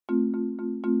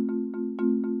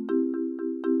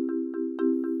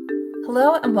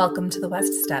Hello and welcome to The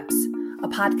West Steps, a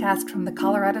podcast from the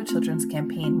Colorado Children's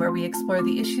Campaign where we explore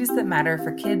the issues that matter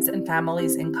for kids and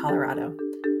families in Colorado.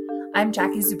 I'm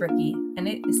Jackie Zubricki, and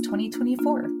it is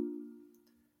 2024.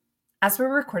 As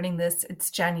we're recording this, it's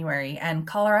January, and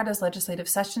Colorado's legislative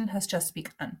session has just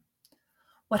begun.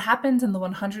 What happens in the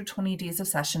 120 days of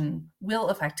session will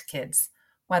affect kids,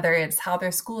 whether it's how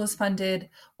their school is funded,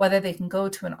 whether they can go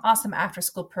to an awesome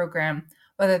after-school program,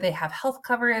 whether they have health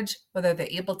coverage, whether they're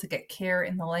able to get care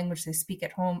in the language they speak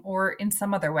at home, or in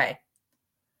some other way.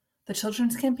 The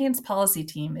Children's Campaign's policy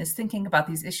team is thinking about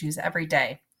these issues every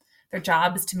day. Their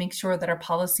job is to make sure that our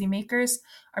policymakers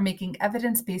are making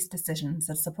evidence-based decisions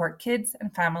that support kids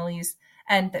and families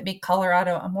and that make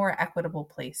Colorado a more equitable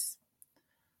place.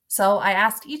 So I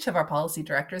asked each of our policy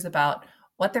directors about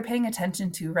what they're paying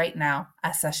attention to right now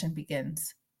as session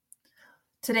begins.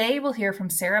 Today, we'll hear from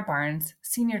Sarah Barnes,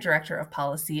 Senior Director of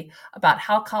Policy, about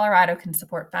how Colorado can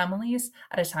support families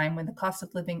at a time when the cost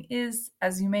of living is,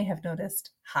 as you may have noticed,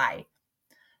 high.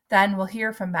 Then we'll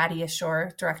hear from Maddie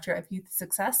Ashore, Director of Youth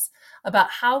Success,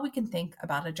 about how we can think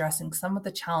about addressing some of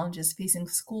the challenges facing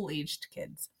school-aged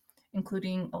kids,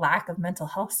 including a lack of mental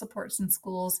health supports in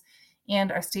schools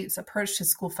and our state's approach to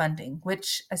school funding,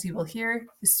 which, as you will hear,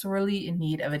 is sorely in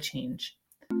need of a change.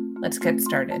 Let's get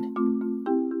started.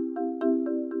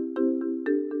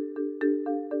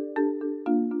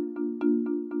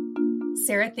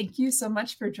 Sarah, thank you so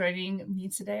much for joining me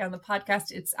today on the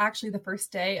podcast. It's actually the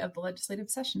first day of the legislative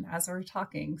session as we're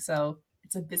talking, so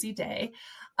it's a busy day.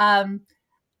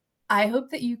 I hope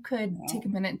that you could take a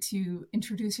minute to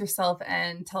introduce yourself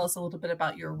and tell us a little bit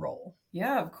about your role.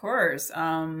 Yeah, of course.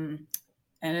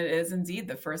 And it is indeed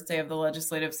the first day of the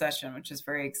legislative session, which is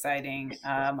very exciting.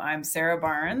 I'm Sarah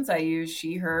Barnes. I use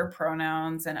she, her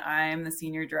pronouns, and I'm the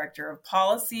Senior Director of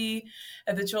Policy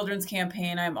at the Children's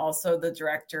Campaign. I'm also the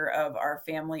Director of our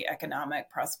Family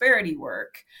Economic Prosperity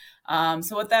work.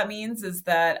 So what that means is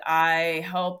that I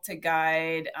help to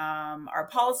guide our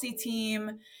policy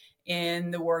team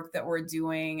in the work that we're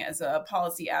doing as a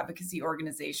policy advocacy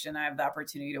organization. I have the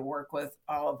opportunity to work with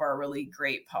all of our really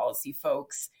great policy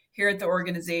folks here at the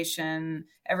organization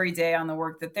every day on the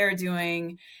work that they're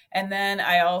doing. And then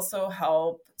I also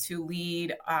help to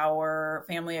lead our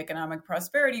family economic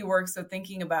prosperity work. So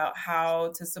thinking about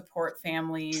how to support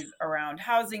families around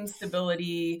housing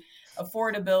stability,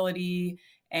 affordability,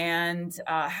 and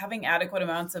having adequate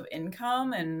amounts of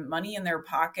income and money in their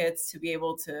pockets to be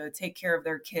able to take care of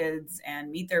their kids and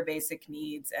meet their basic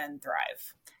needs and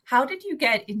thrive. How did you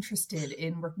get interested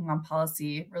in working on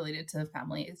policy related to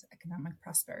families' economic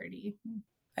prosperity?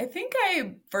 I think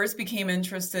I first became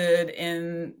interested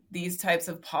in these types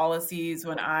of policies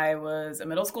when I was a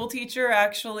middle school teacher,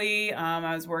 actually.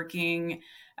 I was working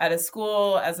at a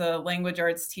school as a language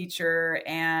arts teacher,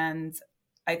 and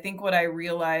I think what I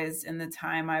realized in the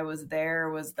time I was there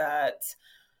was that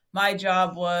my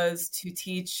job was to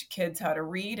teach kids how to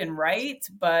read and write,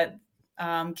 but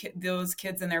those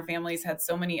kids and their families had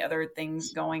so many other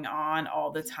things going on all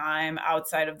the time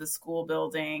outside of the school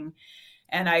building.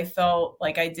 And I felt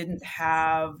like I didn't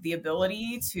have the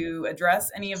ability to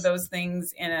address any of those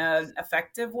things in an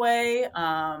effective way.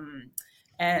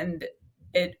 And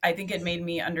I think it made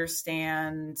me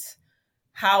understand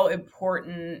how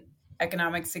important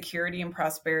economic security and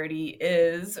prosperity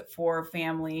is for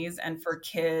families and for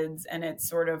kids. And it's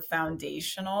sort of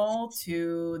foundational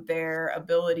to their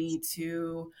ability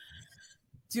to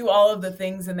do all of the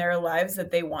things in their lives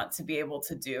that they want to be able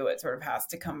to do. It sort of has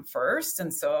to come first.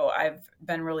 And so I've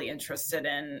been really interested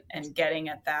in getting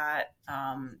at that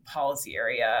policy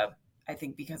area, I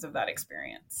think, because of that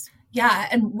experience. Yeah.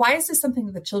 And why is this something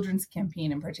that the Children's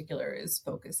Campaign in particular is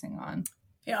focusing on?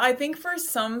 Yeah, I think for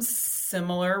some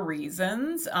similar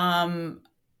reasons.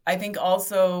 I think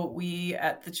also we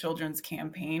at the Children's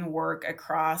Campaign work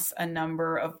across a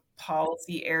number of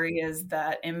policy areas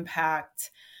that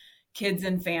impact kids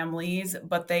and families,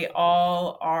 but they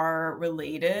all are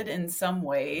related in some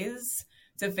ways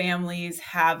to families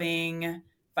having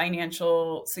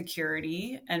financial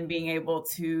security and being able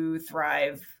to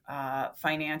thrive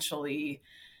financially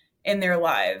in their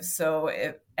lives. So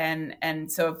if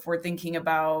we're thinking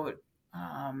about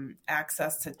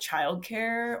access to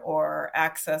childcare or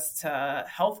access to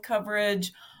health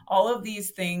coverage, all of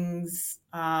these things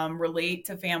relate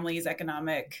to families'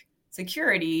 economic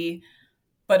security,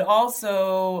 but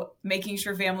also making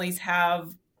sure families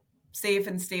have safe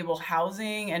and stable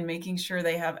housing and making sure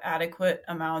they have adequate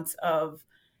amounts of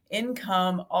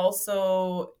income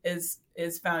also is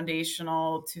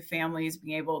foundational to families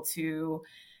being able to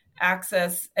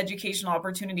access educational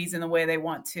opportunities in the way they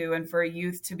want to, and for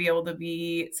youth to be able to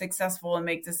be successful and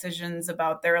make decisions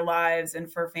about their lives,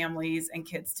 and for families and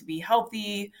kids to be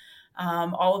healthy.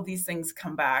 All of these things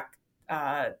come back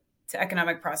to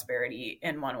economic prosperity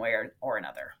in one way or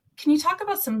another. Can you talk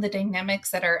about some of the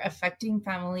dynamics that are affecting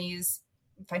families'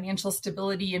 financial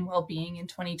stability and well-being in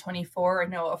 2024? I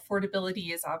know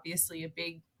affordability is obviously a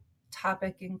big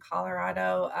topic in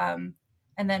Colorado.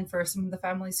 And then for some of the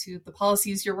families who the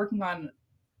policies you're working on,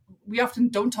 we often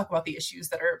don't talk about the issues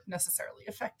that are necessarily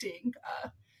affecting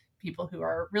people who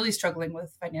are really struggling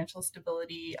with financial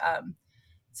stability.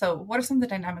 So what are some of the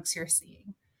dynamics you're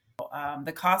seeing?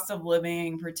 The cost of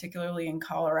living, particularly in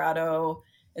Colorado,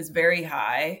 is very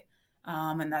high,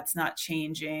 and that's not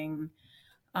changing.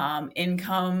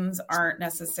 Incomes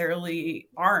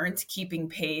aren't keeping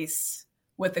pace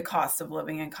with the cost of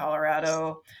living in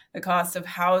Colorado. The cost of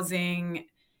housing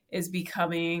is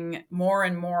becoming more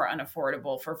and more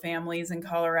unaffordable for families in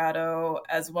Colorado,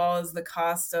 as well as the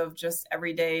cost of just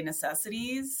everyday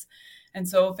necessities. And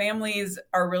so families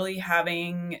are really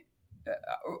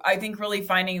really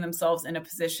finding themselves in a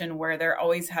position where they're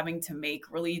always having to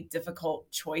make really difficult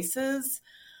choices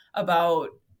about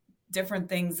different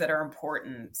things that are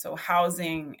important. So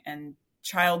housing and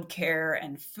childcare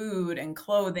and food and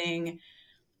clothing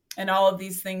and all of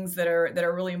these things that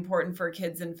are really important for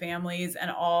kids and families,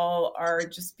 and all are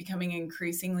just becoming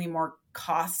increasingly more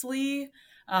costly.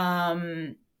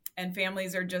 And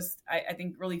families are just, I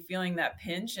think, really feeling that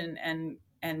pinch and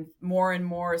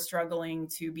more struggling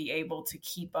to be able to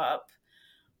keep up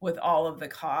with all of the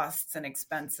costs and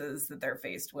expenses that they're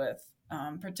faced with,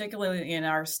 particularly in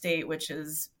our state, which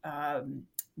is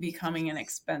becoming an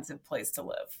expensive place to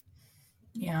live.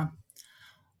 Yeah.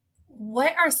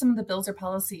 What are some of the bills or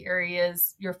policy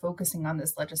areas you're focusing on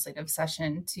this legislative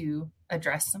session to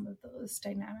address some of those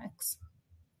dynamics?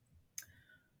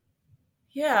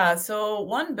 Yeah, so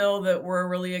one bill that we're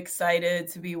really excited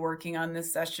to be working on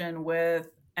this session with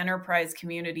enterprise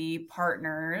community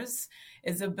partners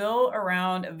is a bill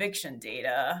around eviction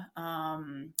data.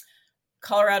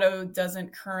 Colorado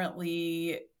doesn't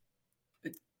currently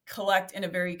collect in a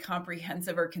very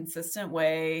comprehensive or consistent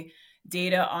way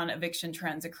data on eviction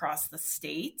trends across the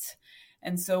state.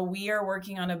 And so we are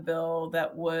working on a bill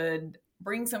that would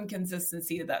bring some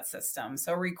consistency to that system.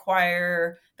 So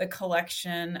require the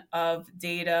collection of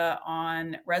data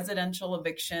on residential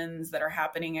evictions that are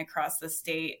happening across the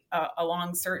state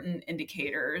along certain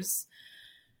indicators,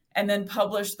 and then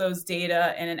publish those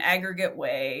data in an aggregate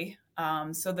way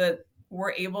so that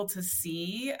we're able to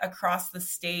see across the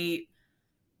state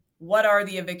what are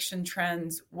the eviction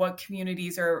trends, what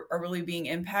communities are really being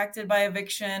impacted by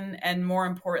eviction, and more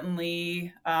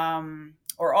importantly,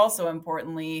 or also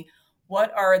importantly,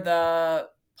 what are the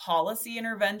policy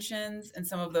interventions and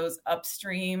some of those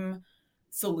upstream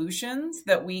solutions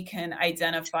that we can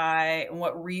identify, and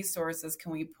what resources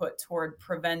can we put toward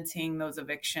preventing those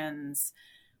evictions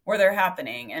where they're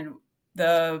happening. And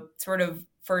the sort of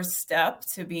first step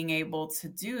to being able to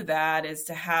do that is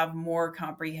to have more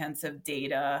comprehensive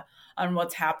data on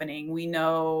what's happening. We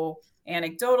know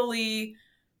anecdotally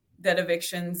that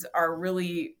evictions are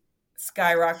really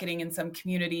skyrocketing in some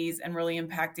communities and really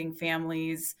impacting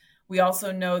families. We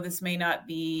also know this may not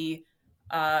be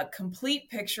a complete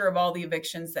picture of all the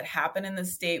evictions that happen in the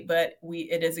state, but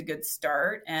it is a good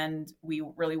start, and we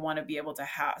really want to be able to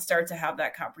start to have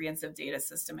that comprehensive data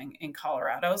system in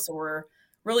Colorado. So we're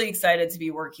really excited to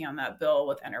be working on that bill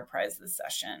with Enterprise this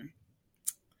session.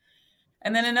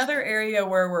 And then another area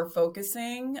where we're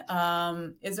focusing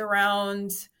is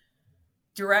around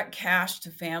direct cash to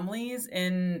families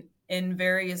in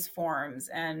various forms.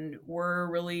 And we're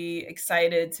really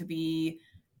excited to be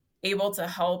able to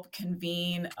help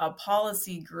convene a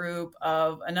policy group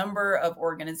of a number of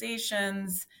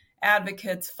organizations,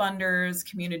 advocates, funders,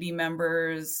 community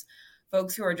members,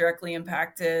 folks who are directly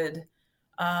impacted,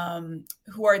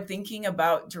 who are thinking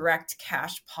about direct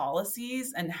cash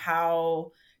policies and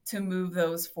how to move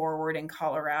those forward in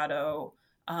Colorado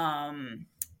in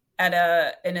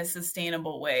a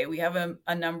sustainable way. We have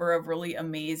a number of really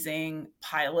amazing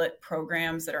pilot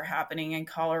programs that are happening in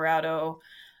Colorado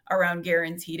around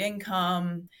guaranteed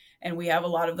income. And we have a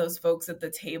lot of those folks at the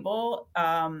table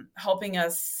helping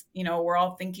us. We're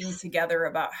all thinking together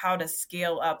about how to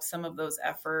scale up some of those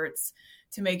efforts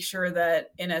to make sure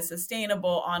that in a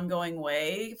sustainable, ongoing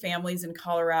way, families in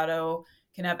Colorado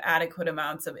can have adequate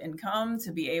amounts of income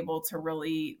to be able to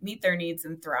really meet their needs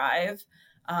and thrive.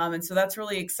 And so that's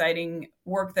really exciting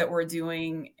work that we're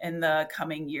doing in the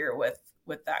coming year with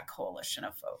that coalition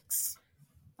of folks.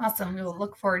 Awesome. We will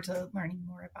look forward to learning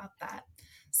more about that.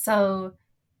 So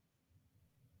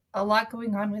a lot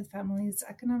going on with families'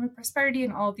 economic prosperity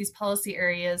in all of these policy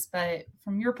areas. But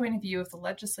from your point of view, if the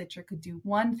legislature could do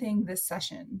one thing this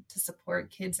session to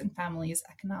support kids and families'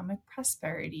 economic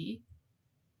prosperity,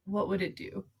 what would it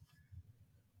do?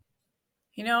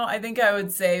 I think I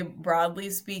would say,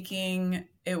 broadly speaking,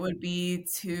 it would be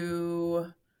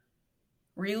to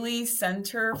really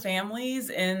center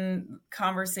families in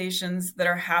conversations that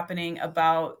are happening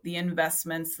about the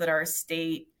investments that our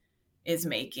state is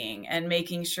making, and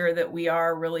making sure that we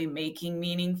are really making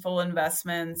meaningful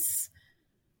investments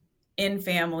in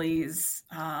families.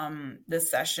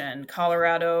 This session,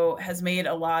 Colorado has made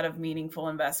a lot of meaningful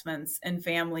investments in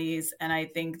families, and I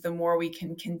think the more we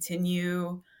can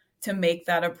continue to make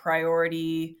that a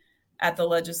priority at the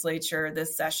legislature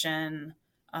this session,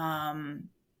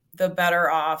 the better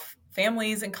off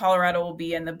families in Colorado will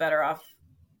be, and the better off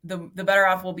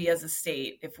we'll be as a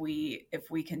state if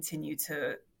we continue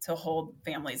to hold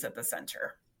families at the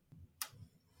center.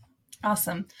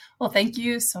 Awesome. Well, thank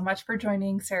you so much for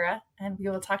joining, Sarah, and we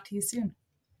will talk to you soon.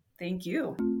 Thank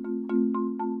you.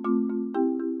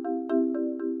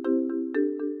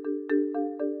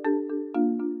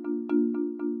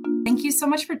 Thank you so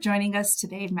much for joining us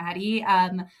today, Maddie.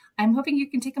 I'm hoping you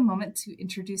can take a moment to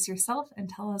introduce yourself and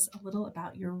tell us a little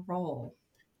about your role.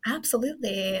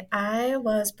 Absolutely. I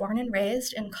was born and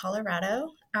raised in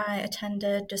Colorado. I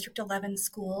attended District 11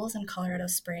 schools in Colorado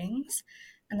Springs,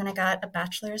 and then I got a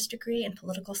bachelor's degree in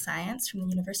political science from the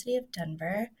University of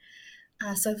Denver.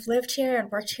 So I've lived here and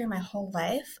worked here my whole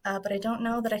life, but I don't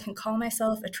know that I can call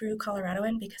myself a true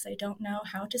Coloradoan because I don't know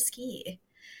how to ski.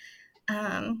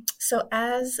 So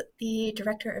as the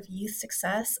Director of Youth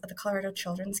Success of the Colorado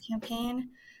Children's Campaign,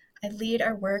 I lead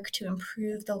our work to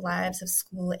improve the lives of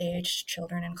school-aged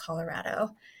children in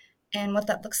Colorado. And what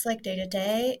that looks like day to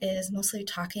day is mostly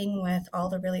talking with all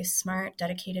the really smart,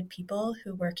 dedicated people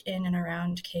who work in and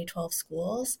around K-12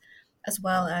 schools, as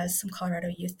well as some Colorado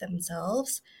youth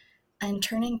themselves, and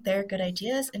turning their good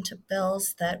ideas into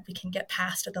bills that we can get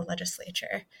passed at the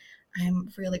legislature. I'm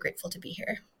really grateful to be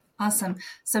here. Awesome.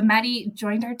 So Maddie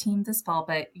joined our team this fall,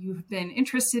 but you've been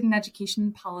interested in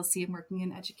education policy and working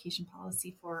in education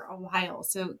policy for a while.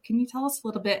 So can you tell us a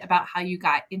little bit about how you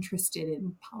got interested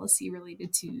in policy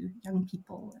related to young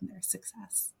people and their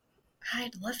success?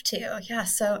 I'd love to. Yeah.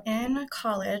 So in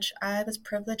college, I was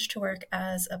privileged to work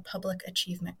as a public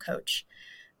achievement coach,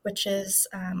 which is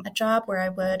a job where I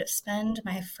would spend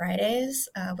my Fridays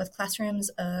with classrooms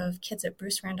of kids at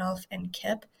Bruce Randolph and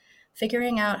KIPP,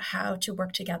 figuring out how to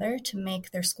work together to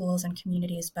make their schools and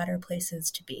communities better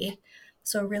places to be.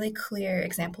 So a really clear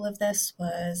example of this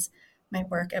was my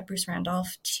work at Bruce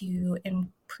Randolph to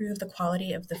improve the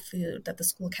quality of the food that the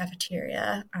school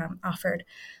cafeteria offered.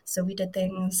 So we did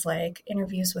things like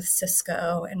interviews with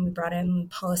Cisco, and we brought in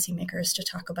policymakers to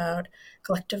talk about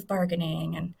collective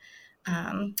bargaining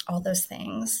and all those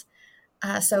things.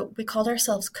 So we called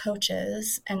ourselves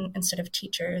coaches and instead of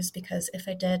teachers, because if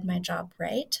I did my job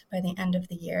right, by the end of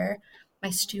the year,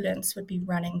 my students would be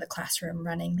running the classroom,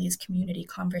 running these community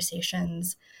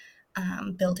conversations,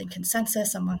 building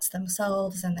consensus amongst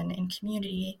themselves, and then in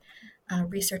community,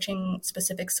 researching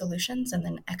specific solutions and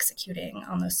then executing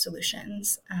on those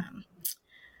solutions.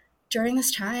 During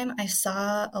this time, I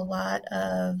saw a lot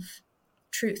of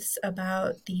truths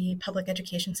about the public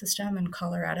education system in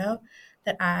Colorado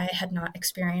that I had not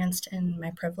experienced in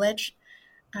my privilege.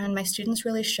 And my students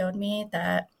really showed me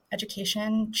that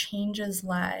education changes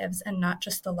lives, and not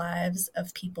just the lives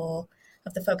of people,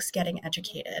 of the folks getting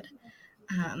educated.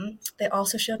 They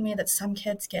also showed me that some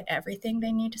kids get everything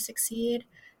they need to succeed,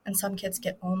 and some kids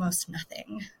get almost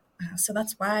nothing. So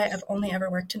that's why I've only ever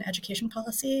worked in education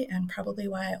policy, and probably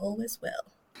why I always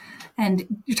will.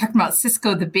 And you're talking about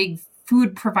Cisco, the big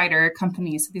food provider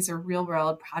company. So these are real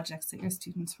world projects that your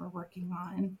students were working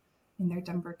on in their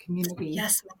Denver community.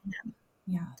 Yes, ma'am.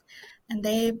 Yeah. And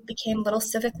they became little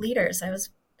civic leaders.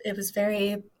 It was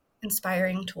very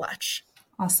inspiring to watch.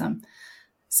 Awesome.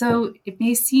 So it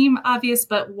may seem obvious,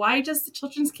 but why does the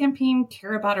Children's Campaign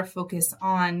care about or focus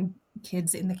on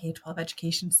kids in the K-12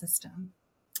 education system?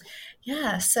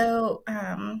 Yeah, so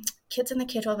kids in the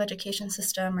K-12 education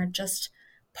system are just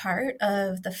part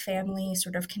of the family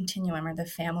sort of continuum, or the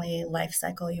family life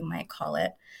cycle, you might call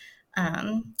it.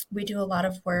 We do a lot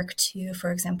of work to,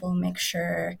 for example, make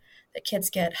sure that kids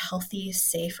get healthy,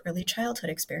 safe early childhood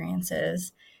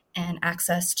experiences and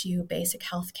access to basic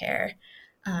health care.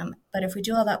 But if we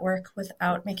do all that work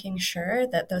without making sure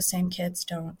that those same kids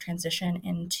don't transition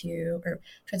into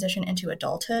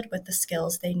adulthood with the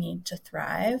skills they need to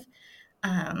thrive,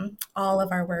 all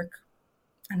of our work,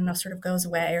 sort of goes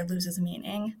away or loses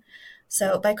meaning.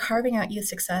 So by carving out youth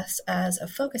success as a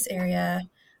focus area,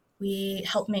 We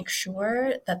help make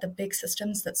sure that the big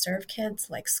systems that serve kids,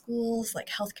 like schools, like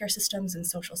healthcare systems and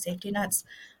social safety nets,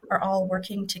 are all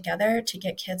working together to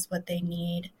get kids what they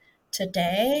need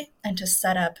today and to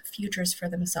set up futures for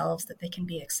themselves that they can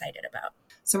be excited about.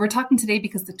 So we're talking today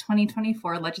because the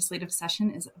 2024 legislative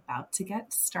session is about to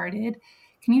get started.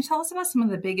 Can you tell us about some of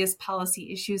the biggest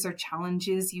policy issues or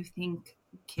challenges you think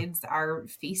kids are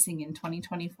facing in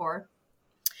 2024?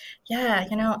 Yeah,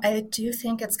 I do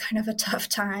think it's kind of a tough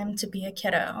time to be a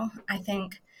kiddo. I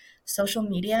think social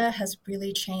media has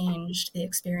really changed the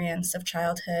experience of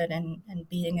childhood and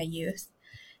being a youth.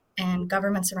 And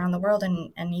governments around the world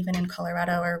and even in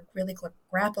Colorado are really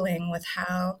grappling with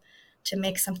how to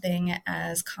make something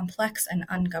as complex and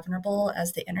ungovernable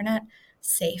as the internet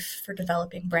safe for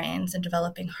developing brains and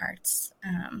developing hearts.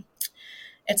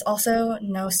 It's also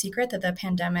no secret that the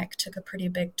pandemic took a pretty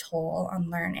big toll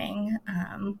on learning.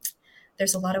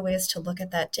 There's a lot of ways to look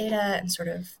at that data and sort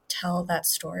of tell that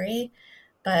story,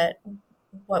 but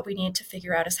what we need to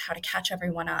figure out is how to catch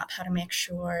everyone up, how to make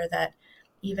sure that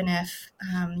even if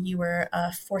you were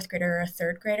a fourth grader or a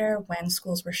third grader when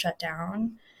schools were shut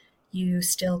down, you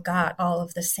still got all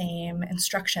of the same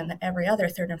instruction that every other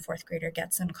third and fourth grader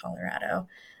gets in Colorado,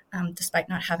 despite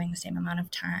not having the same amount of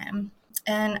time.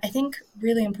 And I think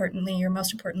really importantly, or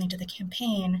most importantly to the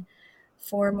campaign,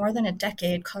 for more than a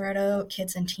decade, Colorado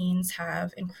kids and teens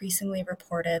have increasingly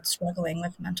reported struggling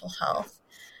with mental health.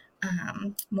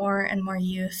 More and more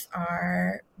youth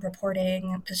are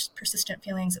reporting persistent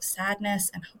feelings of sadness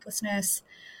and hopelessness,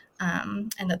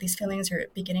 and that these feelings are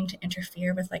beginning to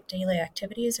interfere with daily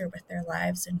activities or with their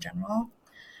lives in general.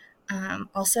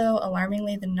 Also,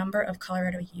 alarmingly, the number of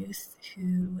Colorado youth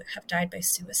who have died by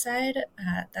suicide,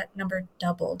 that number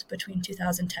doubled between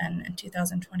 2010 and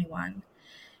 2021.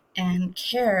 And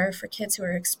care for kids who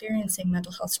are experiencing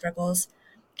mental health struggles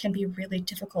can be really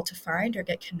difficult to find or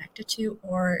get connected to,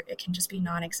 or it can just be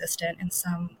non-existent in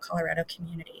some Colorado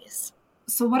communities.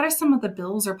 So what are some of the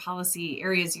bills or policy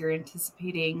areas you're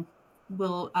anticipating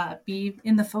will be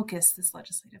in the focus this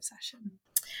legislative session?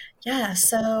 Yeah,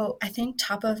 so I think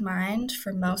top of mind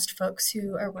for most folks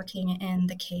who are working in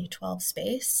the K-12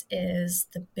 space is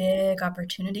the big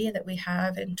opportunity that we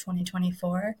have in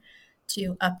 2024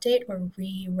 to update or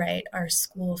rewrite our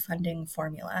school funding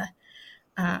formula.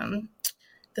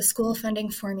 The school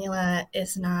funding formula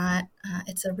is not,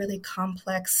 it's a really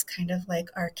complex, kind of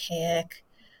archaic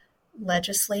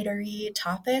legislatory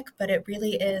topic, but it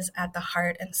really is at the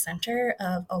heart and center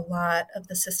of a lot of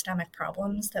the systemic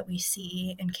problems that we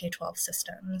see in K-12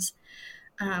 systems.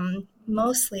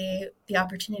 Mostly, the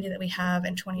opportunity that we have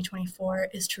in 2024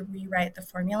 is to rewrite the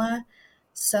formula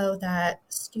so that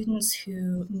students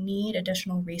who need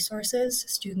additional resources,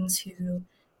 students who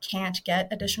can't get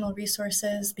additional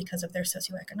resources because of their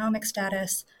socioeconomic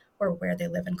status or where they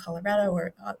live in Colorado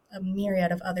or a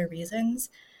myriad of other reasons,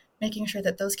 making sure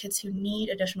that those kids who need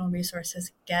additional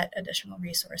resources get additional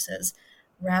resources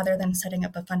rather than setting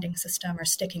up a funding system or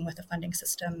sticking with a funding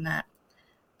system that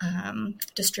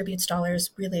distributes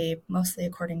dollars really mostly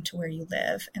according to where you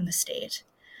live in the state.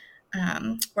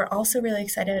 We're also really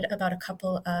excited about a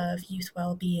couple of youth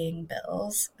well-being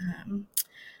bills.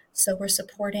 So we're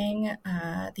supporting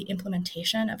the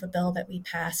implementation of a bill that we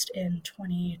passed in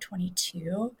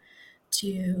 2022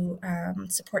 to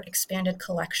support expanded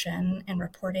collection and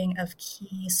reporting of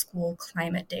key school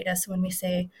climate data. So when we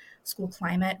say school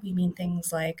climate, we mean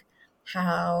things like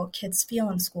how kids feel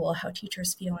in school, how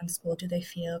teachers feel in school. Do they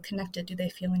feel connected? Do they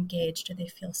feel engaged? Do they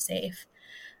feel safe?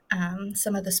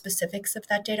 Some of the specifics of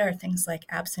that data are things like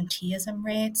absenteeism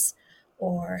rates,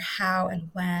 or how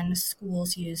and when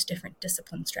schools use different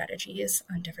discipline strategies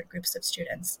on different groups of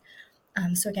students.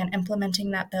 So again,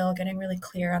 implementing that bill, getting really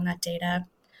clear on that data.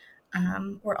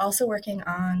 We're also working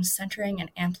on centering and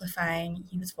amplifying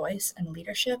youth voice and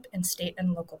leadership in state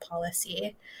and local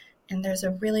policy. And there's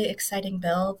a really exciting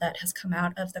bill that has come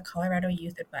out of the Colorado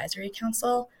Youth Advisory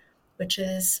Council, which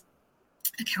is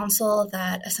a council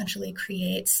that essentially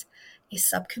creates a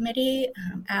subcommittee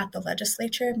at the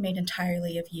legislature made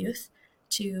entirely of youth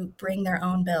to bring their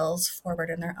own bills forward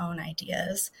and their own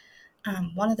ideas.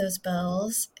 One of those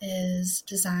bills is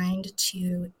designed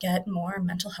to get more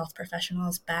mental health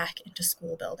professionals back into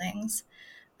school buildings.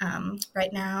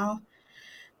 Right now,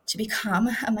 to become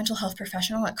a mental health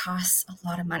professional, it costs a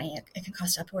lot of money. It can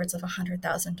cost upwards of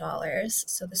 $100,000.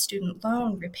 So the student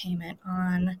loan repayment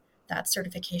on that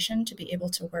certification to be able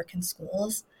to work in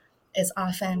schools is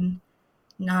often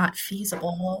not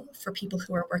feasible for people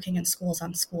who are working in schools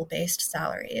on school-based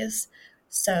salaries.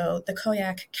 So the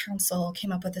COYAC Council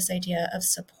came up with this idea of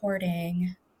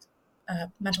supporting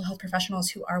mental health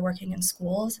professionals who are working in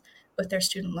schools with their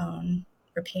student loan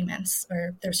repayments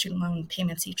or their student loan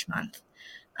payments each month.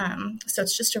 So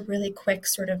it's just a really quick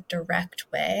sort of direct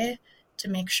way to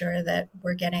make sure that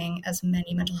we're getting as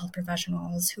many mental health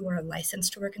professionals who are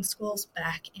licensed to work in schools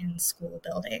back in school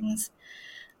buildings.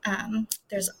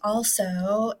 There's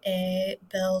also a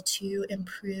bill to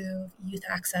improve youth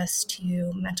access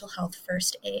to mental health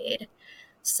first aid.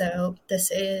 So this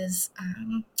is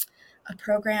a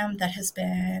program that has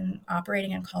been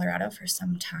operating in Colorado for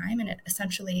some time, and it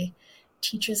essentially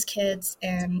teaches kids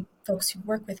and folks who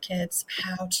work with kids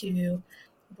how to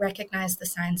recognize the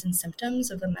signs and symptoms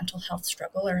of a mental health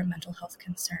struggle or a mental health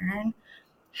concern,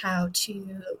 how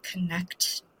to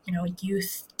connect,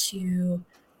 youth to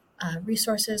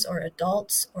resources or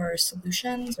adults or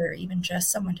solutions or even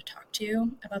just someone to talk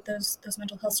to about those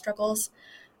mental health struggles,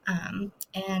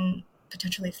 and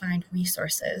potentially find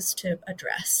resources to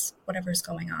address whatever's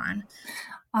going on.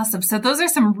 Awesome. So those are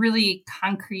some really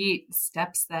concrete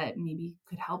steps that maybe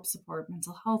could help support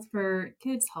mental health for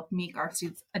kids, help make our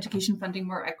students' education funding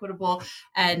more equitable.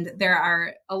 And there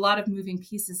are a lot of moving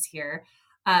pieces here.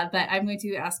 But I'm going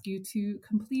to ask you to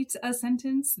complete a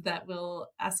sentence that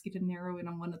will ask you to narrow in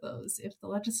on one of those. If the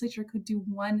legislature could do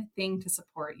one thing to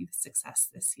support youth success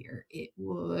this year, it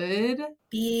would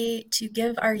be to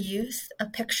give our youth a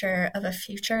picture of a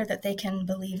future that they can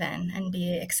believe in and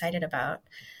be excited about.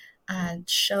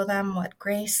 Show them what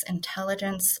grace,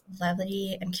 intelligence,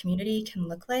 levity, and community can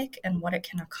look like and what it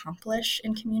can accomplish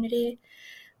in community.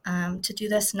 To do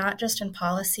this not just in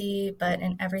policy, but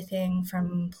in everything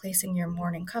from placing your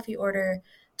morning coffee order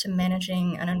to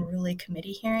managing an unruly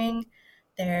committee hearing.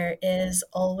 There is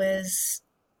always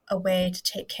a way to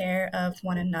take care of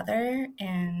one another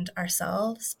and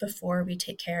ourselves before we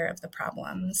take care of the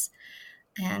problems.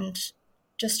 And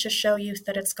just to show youth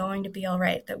that it's going to be all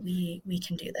right, that we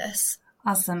can do this.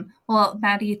 Awesome. Well,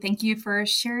 Maddie, thank you for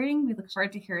sharing. We look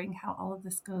forward to hearing how all of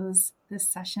this goes this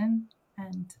session,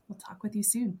 and we'll talk with you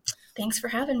soon. Thanks for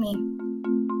having me.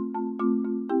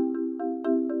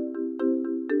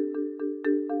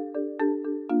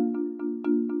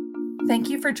 Thank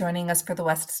you for joining us for the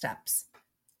West Steps.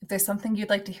 If there's something you'd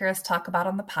like to hear us talk about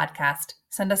on the podcast,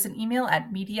 send us an email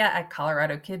at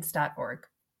media@coloradokids.org.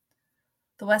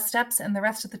 The West Steps and the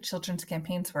rest of the Children's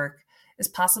Campaign's work is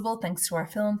possible thanks to our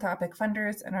philanthropic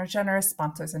funders and our generous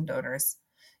sponsors and donors.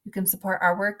 You can support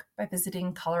our work by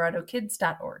visiting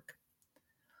coloradokids.org.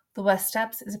 The West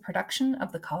Steps is a production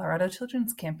of the Colorado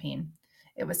Children's Campaign.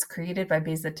 It was created by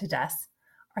Beza Tedesz.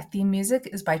 Our theme music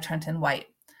is by Trenton White.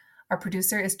 Our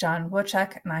producer is John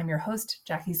Wojcik, and I'm your host,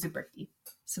 Jackie Zubricki.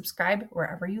 Subscribe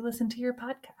wherever you listen to your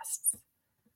podcasts.